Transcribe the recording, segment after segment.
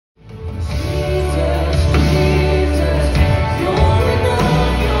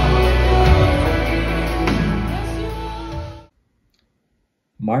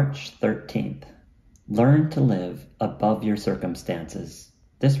March 13th. Learn to live above your circumstances.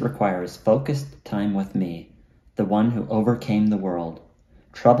 This requires focused time with me, the one who overcame the world.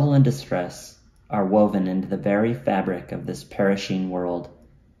 Trouble and distress are woven into the very fabric of this perishing world.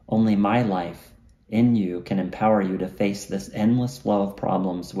 Only my life in you can empower you to face this endless flow of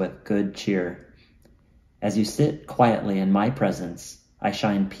problems with good cheer. As you sit quietly in my presence, I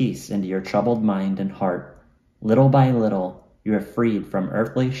shine peace into your troubled mind and heart. Little by little, you are freed from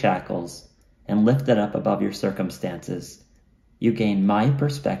earthly shackles and lifted up above your circumstances. You gain my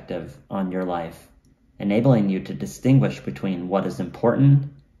perspective on your life, enabling you to distinguish between what is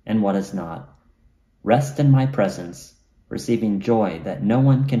important and what is not. Rest in my presence, receiving joy that no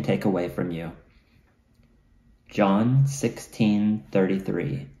one can take away from you. John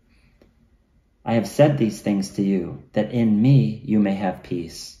 16:33. I have said these things to you, that in me you may have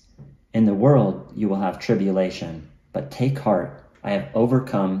peace. In the world you will have tribulation, but take heart, I have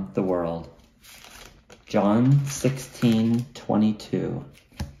overcome the world. John 16:22.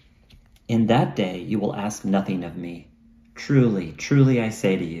 In that day you will ask nothing of me. Truly, truly I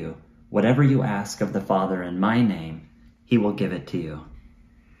say to you, whatever you ask of the Father in my name, he will give it to you.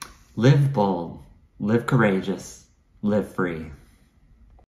 Live bold, live courageous, live free.